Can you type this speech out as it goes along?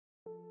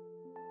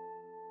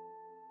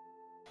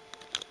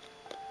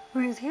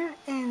Right here,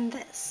 and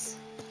this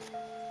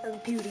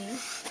beauty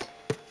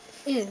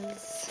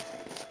is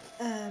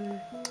let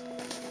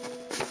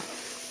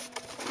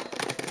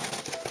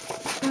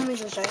me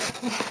just show you.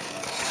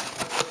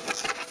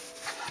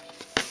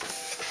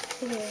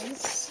 It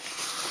is,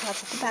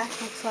 that's what the back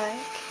looks like.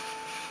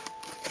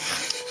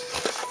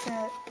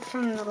 It's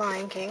from The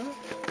Lion King,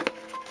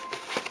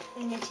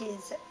 and it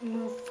is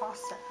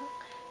Mufasa.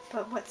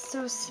 But what's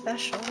so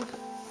special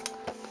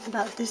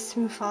about this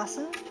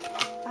Mufasa,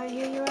 I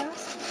hear you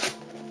ask?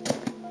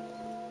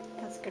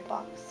 That's a good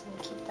box, I'm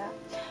gonna keep that.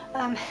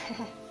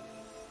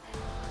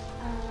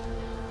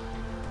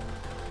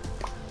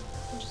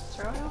 Just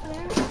throw it over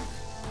there.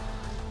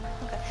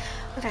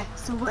 Okay,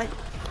 so what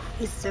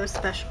is so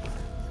special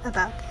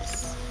about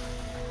this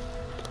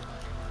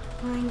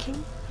Lion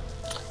King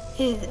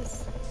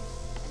is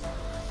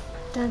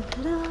dun,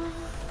 dun, dun,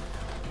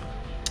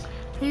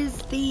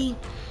 is the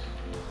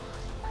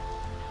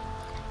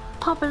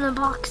pop in a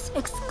box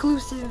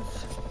exclusive.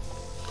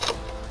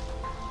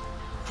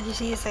 As you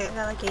see, it's got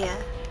like a, I'm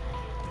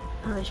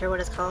not really sure what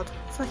it's called.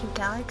 It's like a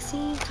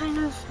galaxy kind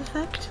of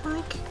effect,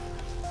 like.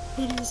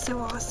 It is so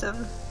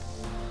awesome.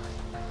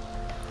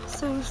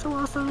 So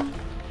awesome.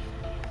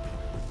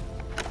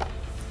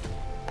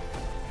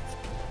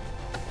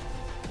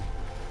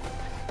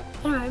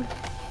 Anyway.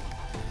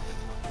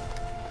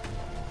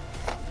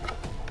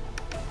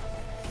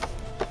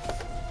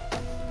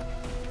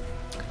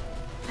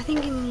 I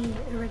think in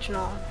the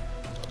original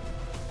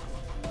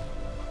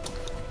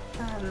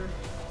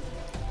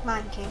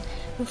Lion King,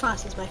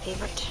 Mufasa is my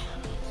favorite.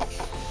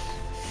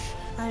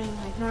 I mean,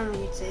 like,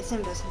 normally you'd say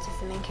Simba since he's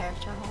the main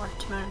character or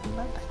Timon,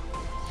 but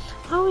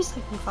I always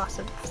like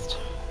Mufasa best.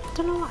 I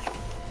don't know why.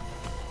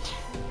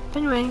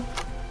 But anyway,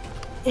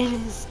 it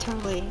is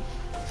totally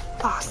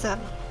awesome.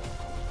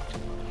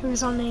 It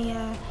was on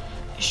a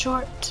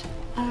short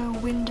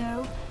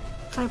window.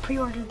 I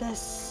pre-ordered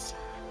this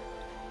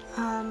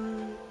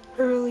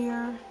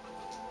earlier,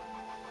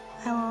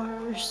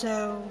 or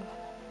so,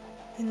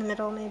 in the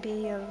middle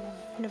maybe of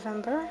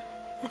November,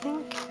 I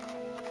think.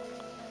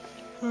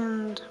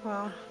 And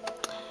well,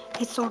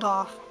 it sold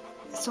out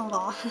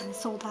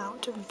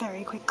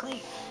very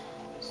quickly.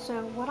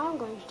 So what I'm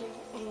going to do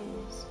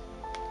is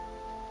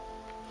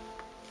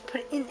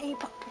put it in a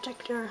pop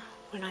protector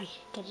when I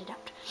get it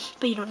out.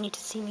 But you don't need to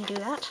see me do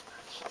that.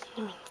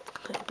 I mean, it's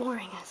completely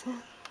boring, isn't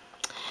it?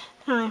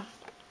 Anyway,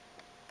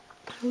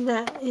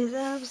 that is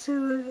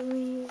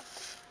absolutely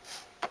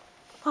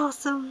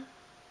awesome.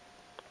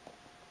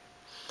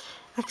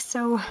 Like,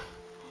 so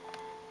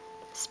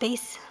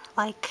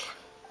space-like.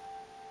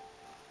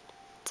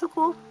 So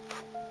cool.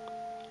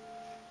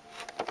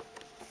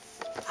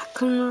 I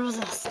couldn't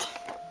resist.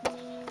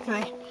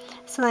 Anyway,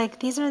 so like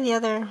these are the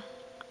other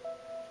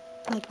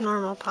like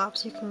normal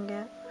pops you can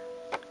get.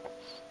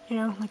 You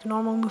know, like a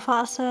normal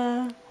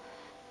Mufasa,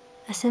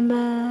 a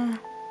Simba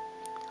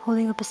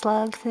holding up a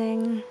slug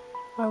thing,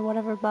 or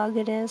whatever bug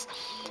it is.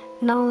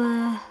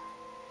 Nala,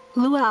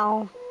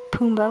 Luau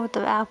Pumbaa with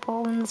the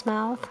apple in his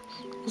mouth.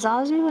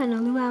 Zazu and a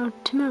Luau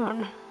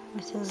Timon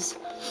with his,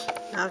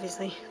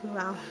 obviously,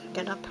 Luau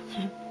get up.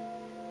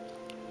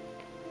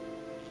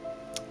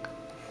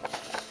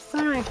 So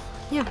anyway,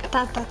 yeah,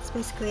 that's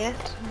basically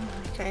it.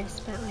 Like, I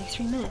spent like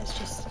 3 minutes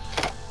just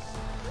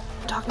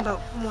talking about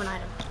one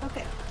item.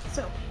 Okay,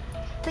 so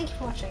thank you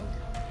for watching.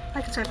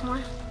 Like and subscribe for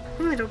more.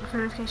 Ring the doorbell for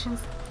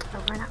notifications.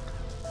 Over and out.